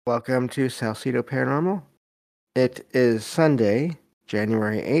Welcome to Salcedo Paranormal. It is Sunday,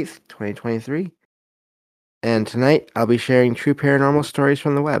 January 8th, 2023, and tonight I'll be sharing true paranormal stories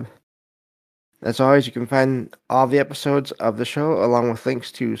from the web. As always, you can find all the episodes of the show along with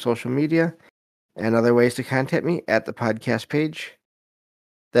links to social media and other ways to contact me at the podcast page.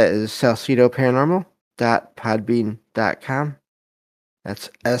 That is salcedoparanormal.podbean.com.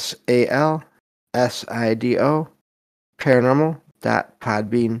 That's SALSIDO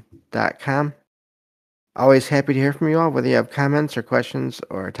paranormal.podbean.com. Always happy to hear from you all, whether you have comments or questions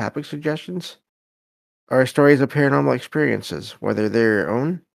or topic suggestions, or stories of paranormal experiences, whether they're your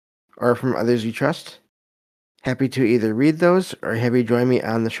own or from others you trust. Happy to either read those or have you join me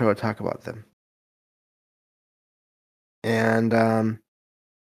on the show to talk about them. And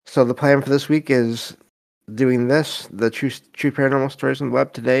so the plan for this week is doing the true paranormal stories on the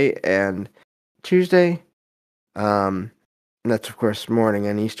web today and Tuesday. And that's of course morning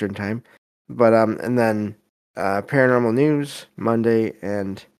and Eastern time. But and then paranormal news Monday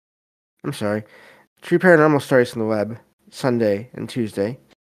and true paranormal stories on the web Sunday and Tuesday.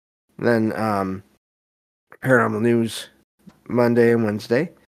 And then paranormal news Monday and Wednesday.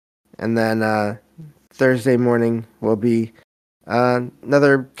 And then Thursday morning will be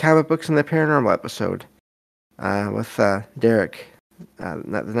another comic books and the paranormal episode with Derek,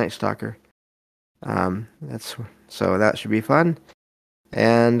 not the Night Stalker. That should be fun.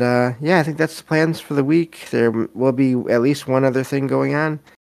 And I think that's the plans for the week. There will be at least one other thing going on,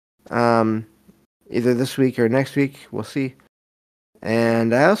 either this week or next week. We'll see.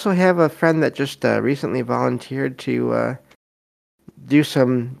 And I also have a friend that just recently volunteered to do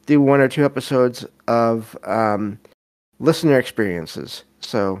one or two episodes of listener experiences.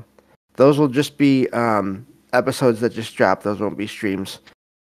 So those will just be episodes that just drop. Those won't be streams.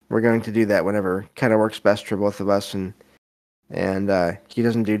 We're going to do that whenever kind of works best for both of us, and he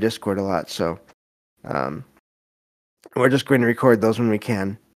doesn't do Discord a lot, so we're just going to record those when we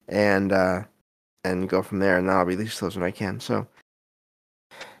can, and go from there. And I'll release those when I can. So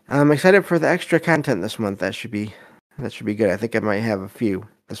I'm excited for the extra content this month. That should be good. I think I might have a few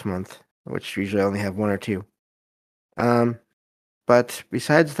this month, which usually only have one or two. But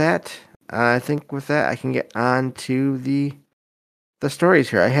besides that, I think with that I can get on to the stories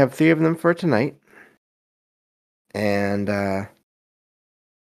here. I have 3 of them for tonight. And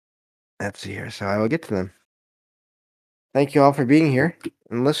let's see here. So I will get to them. Thank you all for being here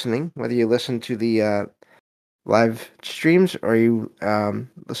and listening, whether you listen to the live streams or you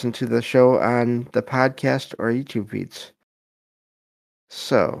listen to the show on the podcast or YouTube feeds.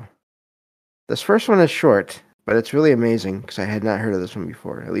 So this first one is short, but it's really amazing because I had not heard of this one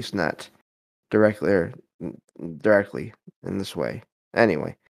before, at least not directly in this way.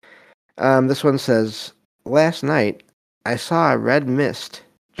 Anyway, this one says, last night I saw a red mist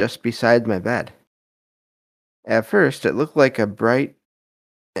just beside my bed. At first, it looked like a bright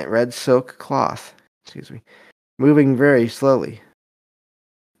red silk cloth, moving very slowly.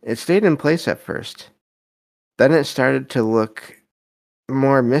 It stayed in place at first. Then it started to look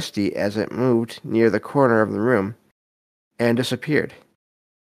more misty as it moved near the corner of the room and disappeared.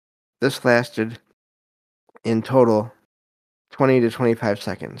 This lasted in total 20 to 25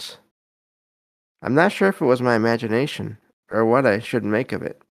 seconds. I'm not sure if it was my imagination or what I should make of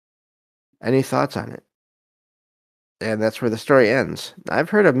it. Any thoughts on it? And that's where the story ends. I've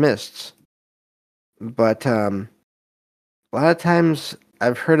heard of mists, but a lot of times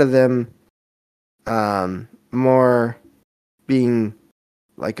I've heard of them more being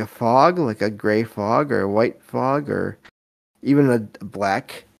like a fog, like a gray fog or a white fog or even a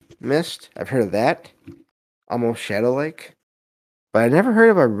black mist. I've heard of that, almost shadow-like. But I never heard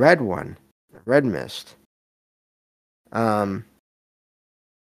of a red one, a red mist. So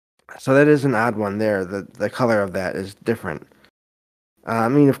that is an odd one there. The color of that is different. I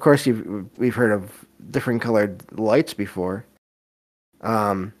mean, of course, we've heard of different colored lights before,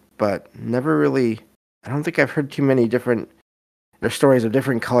 but never really. I don't think I've heard too many different. There's stories of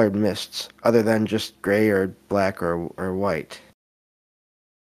different colored mists other than just gray or black or white.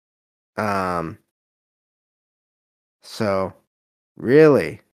 So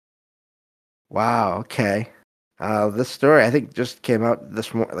really, wow. Okay. This story I think just came out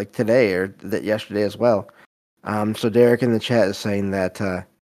this morning, like today or yesterday as well. So Derek in the chat is saying that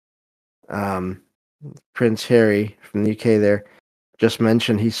Prince Harry from the UK there just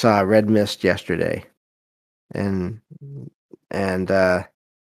mentioned he saw a red mist yesterday, and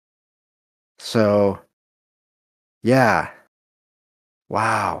so yeah,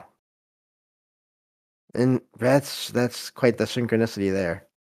 wow, and that's quite the synchronicity there.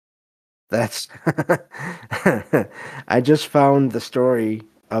 That's I just found the story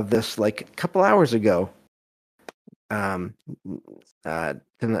of this like a couple hours ago. Um,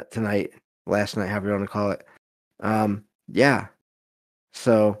 tonight, last night, however you want to call it. Yeah.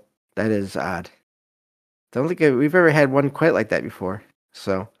 So that is odd. Don't think we've ever had one quite like that before.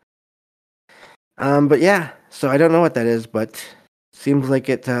 So, but yeah. So I don't know what that is, but seems like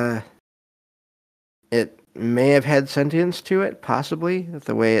it may have had sentience to it, possibly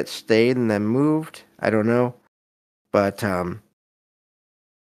the way it stayed and then moved. I don't know, but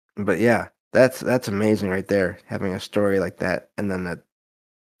yeah, that's amazing right there. Having a story like that, and then a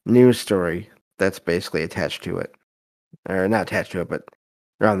news story that's basically attached to it, or not attached to it, but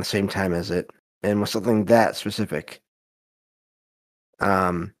around the same time as it, and was something that specific.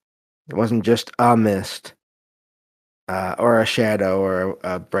 Um, it wasn't just a mist, or a shadow, or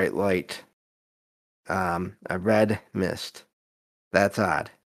a bright light. A red mist. That's odd.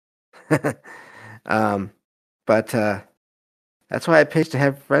 um, but that's why it pays to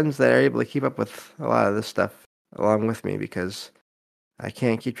have friends that are able to keep up with a lot of this stuff along with me because I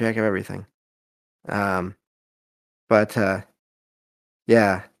can't keep track of everything. Um, but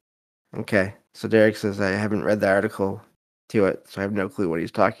yeah, okay. So Derek says I haven't read the article to it, so I have no clue what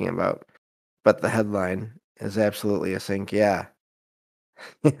he's talking about. But the headline is absolutely a sync. Yeah,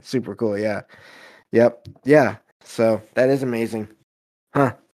 super cool. Yeah, yep, yeah. So that is amazing,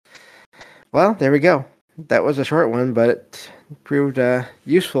 huh? Well, there we go. That was a short one, but it proved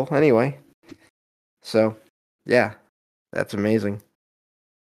useful anyway. So, yeah, that's amazing.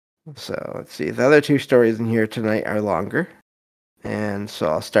 So, let's see. The other two stories in here tonight are longer. And so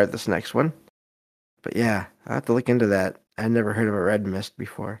I'll start this next one. But yeah, I'll have to look into that. I've never heard of a red mist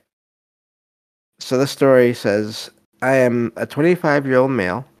before. So this story says I am a 25-year-old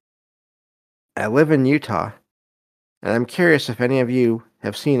male. I live in Utah. And I'm curious if any of you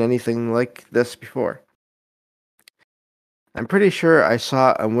have seen anything like this before. I'm pretty sure I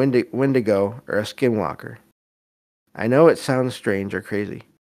saw a Wendigo or a skinwalker. I know it sounds strange or crazy.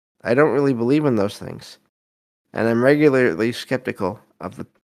 I don't really believe in those things, and I'm regularly skeptical of the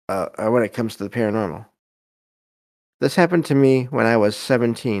when it comes to the paranormal. This happened to me when I was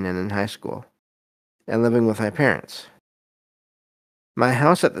 17 and in high school, and living with my parents. My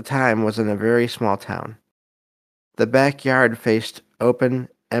house at the time was in a very small town. The backyard faced open,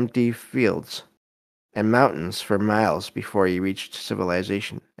 empty fields and mountains for miles before you reached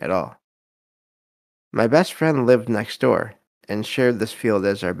civilization at all. My best friend lived next door and shared this field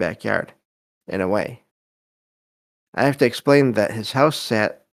as our backyard, in a way. I have to explain that his house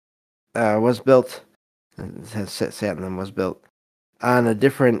was built, was built on a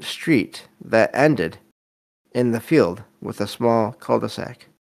different street that ended in the field with a small cul-de-sac.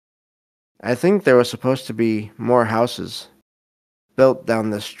 I think there was supposed to be more houses built down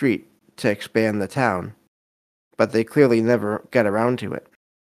the street to expand the town, but they clearly never got around to it.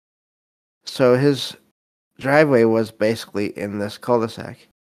 So his driveway was basically in this cul-de-sac,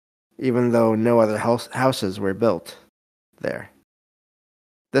 even though no other houses were built there.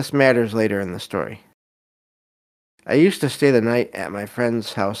 This matters later in the story. I used to stay the night at my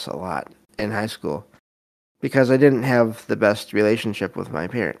friend's house a lot in high school because I didn't have the best relationship with my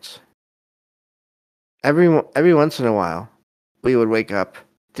parents. Every once in a while, we would wake up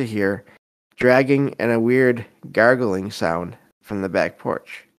to hear dragging and a weird gargling sound from the back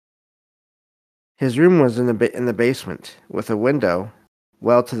porch. His room was in the basement with a window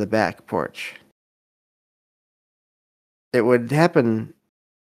well to the back porch. It would happen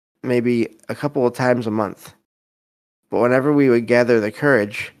maybe a couple of times a month, but whenever we would gather the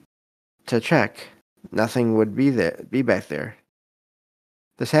courage to check, nothing would be back there.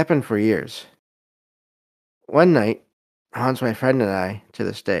 This happened for years. One night haunts my friend and I to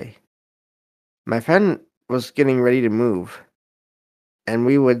this day. My friend was getting ready to move, and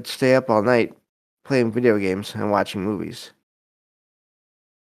we would stay up all night playing video games and watching movies.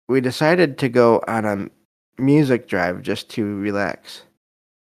 We decided to go on a music drive just to relax.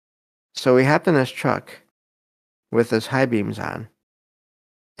 So we hopped in his truck with his high beams on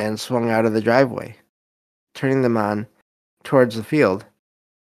and swung out of the driveway, turning them on towards the field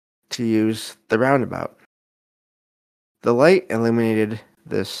to use the roundabout. The light illuminated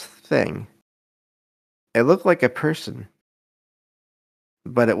this thing. It looked like a person,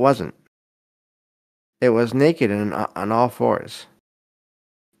 but it wasn't. It was naked and on all fours,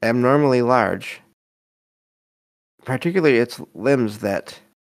 abnormally large, particularly its limbs that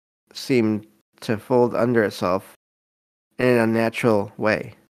seemed to fold under itself in an unnatural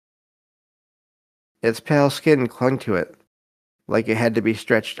way. Its pale skin clung to it like it had to be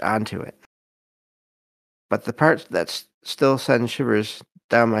stretched onto it. But the part that still sends shivers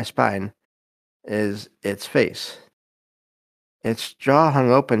down my spine is its face. Its jaw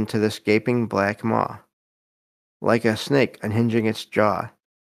hung open to this gaping black maw, like a snake unhinging its jaw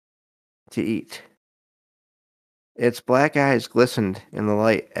to eat. Its black eyes glistened in the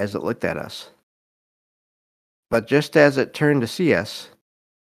light as it looked at us. But just as it turned to see us,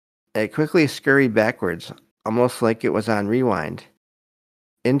 it quickly scurried backwards, almost like it was on rewind,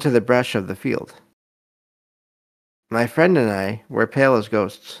 into the brush of the field. My friend and I were pale as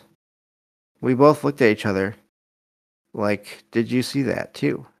ghosts. We both looked at each other like, did you see that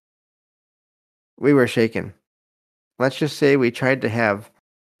too? We were shaken. Let's just say we tried to have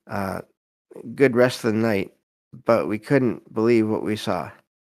a good rest of the night, but we couldn't believe what we saw.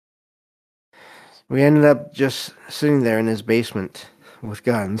 We ended up just sitting there in his basement with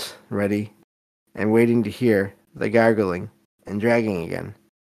guns ready and waiting to hear the gargling and dragging again.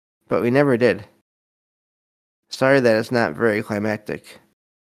 But we never did. Sorry that it's not very climactic,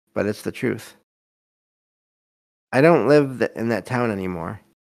 but it's the truth. I don't live in that town anymore.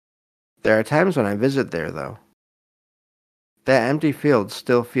 There are times when I visit there, though. That empty field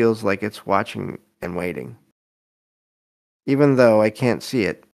still feels like it's watching and waiting. Even though I can't see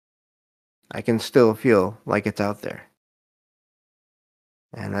it, I can still feel like it's out there.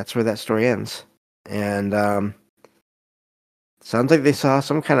 And that's where that story ends. And sounds like they saw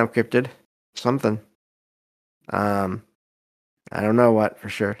some kind of cryptid, something. Um, I don't know what for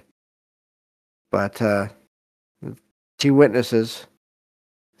sure, but two witnesses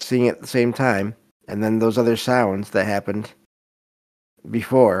seeing it at the same time, and then those other sounds that happened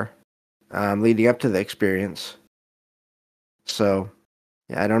before, leading up to the experience. So,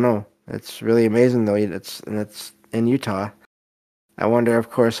 yeah, I don't know. It's really amazing though. It's in Utah. I wonder, of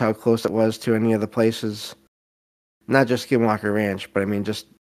course, how close it was to any of the places, not just Skinwalker Ranch, but I mean, just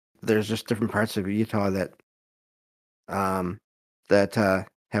there's just different parts of Utah that um,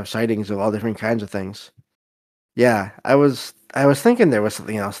 have sightings of all different kinds of things. Yeah, I was thinking there was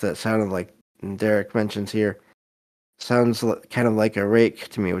something else that sounded like Derek mentions here. Sounds kind of like a rake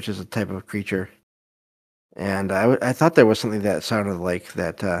to me, which is a type of creature. And I thought there was something that sounded like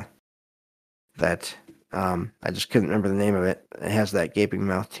that. That I just couldn't remember the name of it. It has that gaping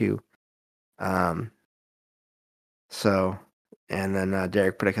mouth too. Um, so, and then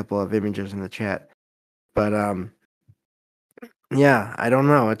Derek put a couple of images in the chat. But yeah, I don't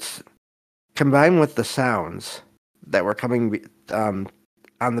know. It's combined with the sounds that were coming on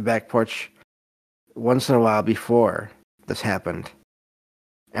the back porch once in a while before this happened,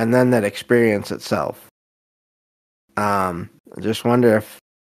 and then that experience itself. I just wonder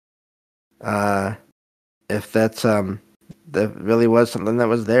uh, if that really was something that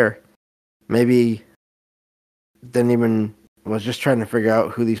was there. Maybe didn't even was just trying to figure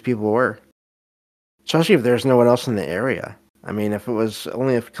out who these people were, especially if there's no one else in the area. I mean, if it was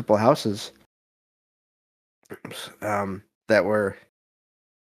only a couple of houses that were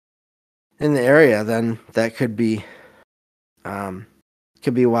in the area, then that could be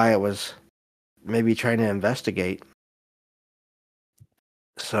why it was maybe trying to investigate.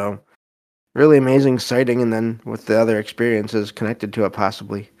 So really amazing sighting, and then with the other experiences connected to it,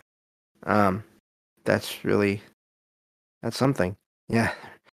 possibly. Um, that's really that's something. Yeah,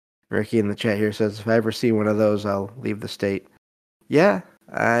 Ricky in the chat here says if I ever see one of those, I'll leave the state. Yeah,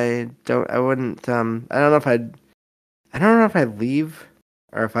 I don't. I wouldn't. I don't know if I'd. I don't know if I'd leave,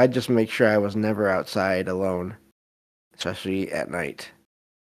 or if I'd just make sure I was never outside alone, especially at night.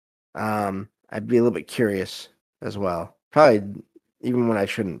 I'd be a little bit curious as well. Probably even when I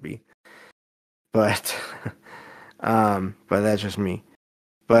shouldn't be. But but that's just me.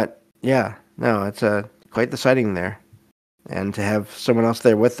 But yeah, no, it's a quite the sighting there. And to have someone else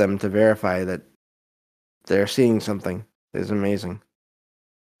there with them to verify that they're seeing something is amazing.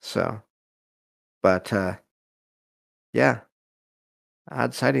 So, but yeah,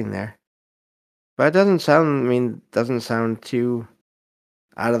 odd sighting there. But it doesn't sound too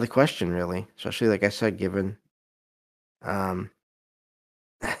out of the question really, especially like I said, given um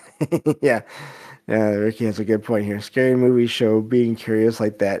yeah. Yeah, Ricky has a good point here. Scary movie show being curious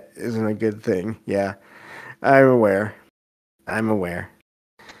like that isn't a good thing. Yeah, I'm aware. I'm aware.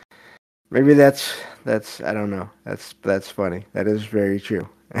 Maybe that's I don't know. That's funny. That is very true.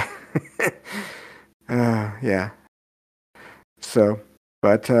 Yeah. So,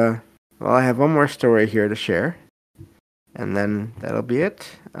 but well, I have one more story here to share, and then that'll be it.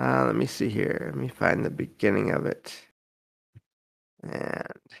 Let me see here. Let me find the beginning of it, and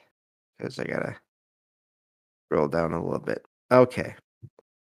because I gotta scroll down a little bit. Okay,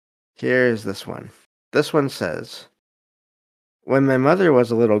 here's this one. This one says, when my mother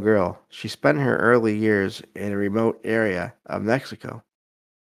was a little girl, she spent her early years in a remote area of Mexico.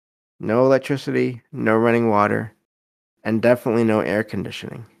 No electricity, no running water, and definitely no air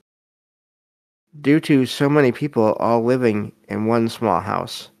conditioning. Due to so many people all living in one small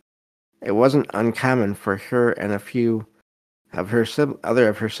house, it wasn't uncommon for her and a few of other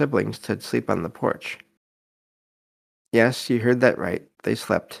of her siblings to sleep on the porch. Yes, you heard that right. They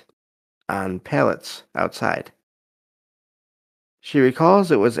slept on pallets outside. She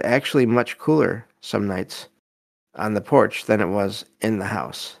recalls it was actually much cooler some nights on the porch than it was in the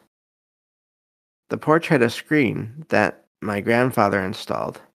house. The porch had a screen that my grandfather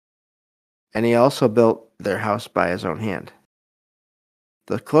installed, and he also built their house by his own hand.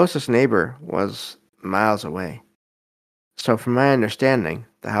 The closest neighbor was miles away, so from my understanding,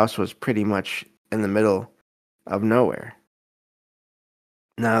 the house was pretty much in the middle of nowhere.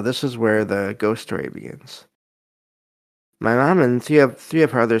 Now, this is where the ghost story begins. My mom and three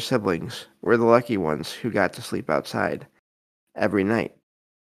of her other siblings were the lucky ones who got to sleep outside every night.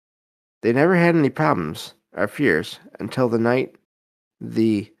 They never had any problems or fears until the night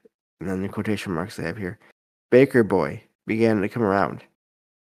the, and then the quotation marks they have here, baker boy began to come around.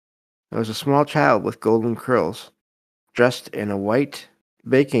 It was a small child with golden curls, dressed in a white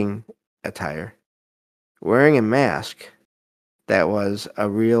baking attire, wearing a mask that was a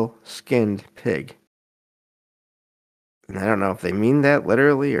real skinned pig. And I don't know if they mean that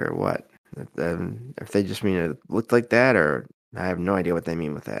literally or what. If they just mean it looked like that, or I have no idea what they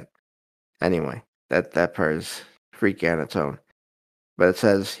mean with that. Anyway, that part is freaky on its own. But it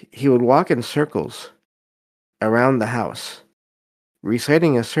says he would walk in circles around the house,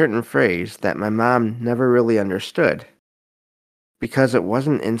 reciting a certain phrase that my mom never really understood because it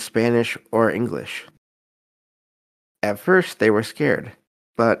wasn't in Spanish or English. At first, they were scared,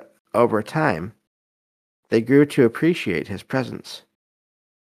 but over time, they grew to appreciate his presence.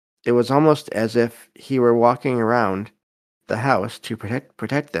 It was almost as if he were walking around the house to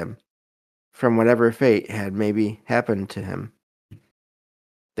protect them from whatever fate had maybe happened to him.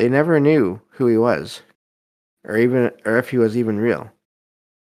 They never knew who he was, or if he was even real.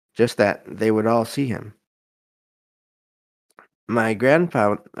 Just that they would all see him. My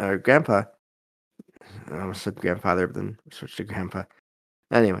grandpa, I almost said grandfather, but then switched to grandpa.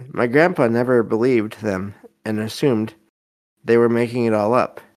 Anyway, my grandpa never believed them and assumed they were making it all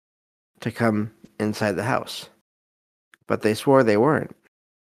up to come inside the house. But they swore they weren't.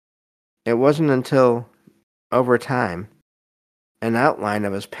 It wasn't until, over time, an outline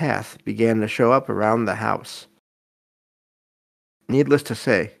of his path began to show up around the house. Needless to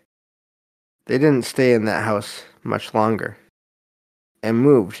say, they didn't stay in that house much longer and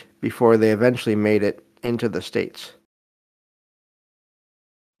moved before they eventually made it into the States.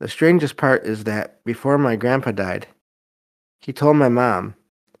 The strangest part is that before my grandpa died, he told my mom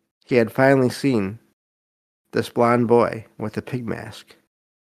he had finally seen this blond boy with a pig mask.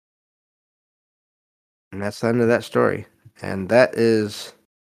 And that's the end of that story. And that is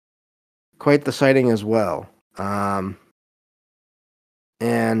quite the sighting as well. And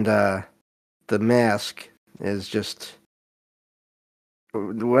the mask is just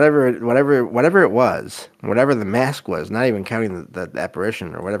whatever it was, whatever the mask was, not even counting the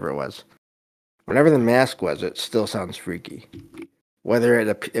apparition or whatever it was. Whatever the mask was, it still sounds freaky. Whether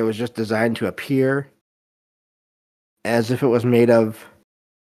it was just designed to appear as if it was made of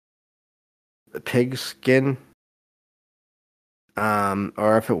pig skin,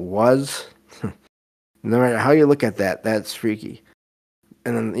 or if it was, no matter how you look at that, that's freaky.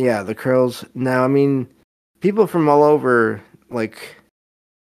 And then, yeah, the curls. Now, I mean, people from all over, like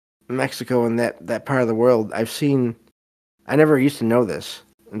Mexico and that part of the world, I never used to know this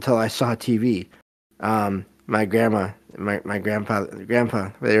until I saw TV. My grandma, my grandpa,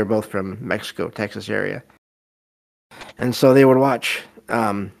 they were both from Mexico, Texas area. And so they would watch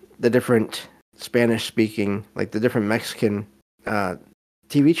the different Spanish-speaking, like the different Mexican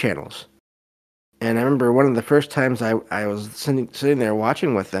TV channels. And I remember one of the first times I was sitting there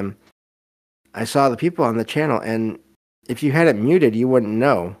watching with them, I saw the people on the channel, and if you had it muted, you wouldn't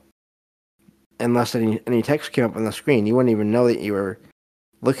know unless any text came up on the screen. You wouldn't even know that you were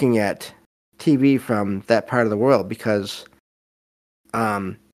looking at TV from that part of the world because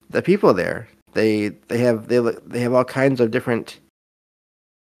the people there, they have all kinds of different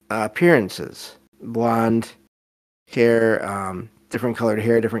appearances, blonde hair, different colored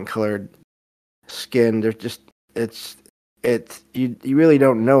hair, different colored skin. They're just you really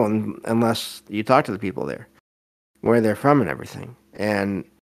don't know unless you talk to the people there, where they're from and everything. And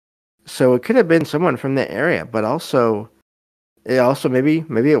so it could have been someone from that area, but also maybe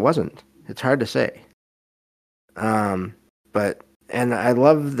it wasn't. It's hard to say. But and I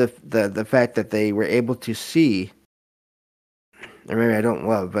love the fact that they were able to see, or maybe I don't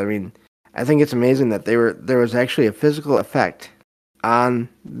love, but I mean, I think it's amazing that there was actually a physical effect on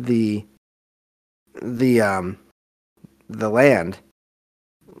the the land,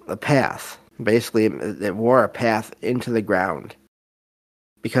 the path. Basically, it wore a path into the ground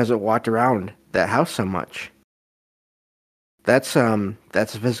because it walked around that house so much. That's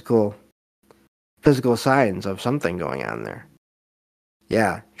physical signs of something going on there.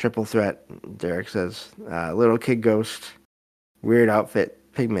 Yeah, triple threat. Derek says, little kid ghost, weird outfit,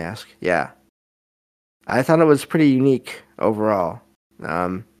 pig mask. Yeah, I thought it was pretty unique overall.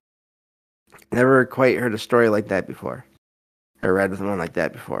 Um, Never quite heard a story like that before. Or read one like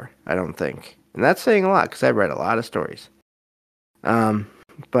that before, I don't think. And that's saying a lot, because I've read a lot of stories. Um,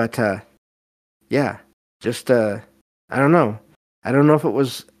 but, yeah, just, I don't know. I don't know if it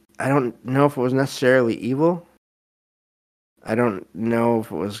was, I don't know if it was necessarily evil. I don't know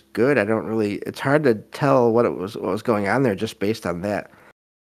if it was good. It's hard to tell what was going on there just based on that.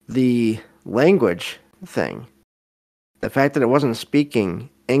 The language thing, the fact that it wasn't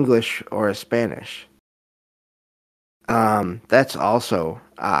speaking English or Spanish, that's also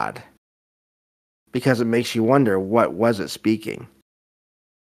odd because it makes you wonder what was it speaking.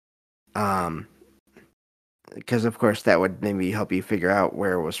 Um, because of course that would maybe help you figure out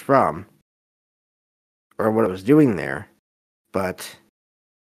where it was from or what it was doing there, but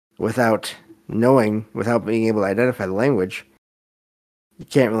without without being able to identify the language, you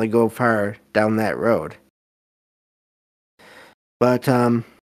can't really go far down that road. But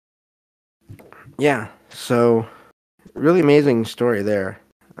yeah, so really amazing story there.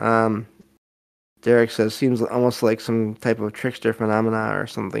 Um, Derek says seems almost like some type of trickster phenomena or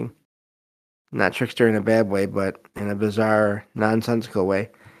something. Not trickster in a bad way, but in a bizarre, nonsensical way.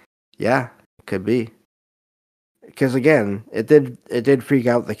 Yeah, could be. Because again, it did freak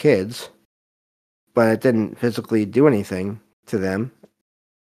out the kids, but it didn't physically do anything to them.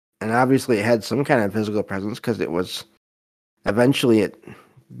 And obviously, it had some kind of physical presence because it was eventually it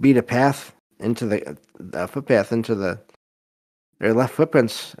beat a path into the footpath into their left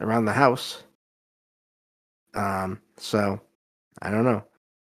footprints around the house. So I don't know,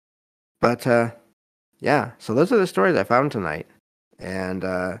 but yeah. So those are the stories I found tonight, and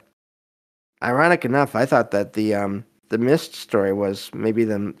ironic enough, I thought that the Mist story was maybe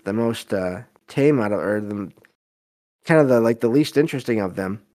the most tame out of, or the kind of the least interesting of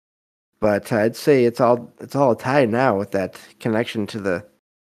them. But I'd say it's all tied now with that connection to the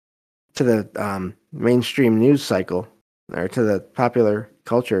mainstream news cycle or to the popular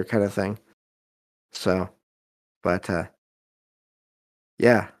culture kind of thing. So, but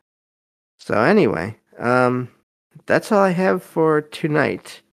yeah. So anyway, that's all I have for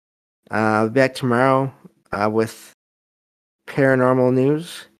tonight. I'll be back tomorrow with paranormal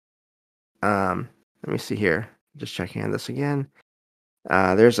news. Let me see here. Just checking on this again.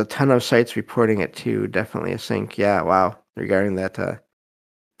 There's a ton of sites reporting it too. Definitely a sync. Yeah, wow. Regarding that,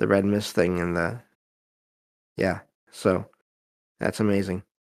 the red mist thing and yeah. So that's amazing.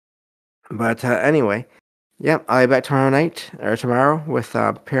 But anyway, yeah, I'll be back tomorrow night or tomorrow with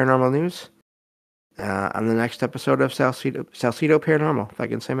paranormal news. On the next episode of Salcedo Paranormal. If I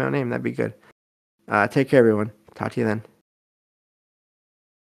can say my own name, that'd be good. Take care, everyone. Talk to you then.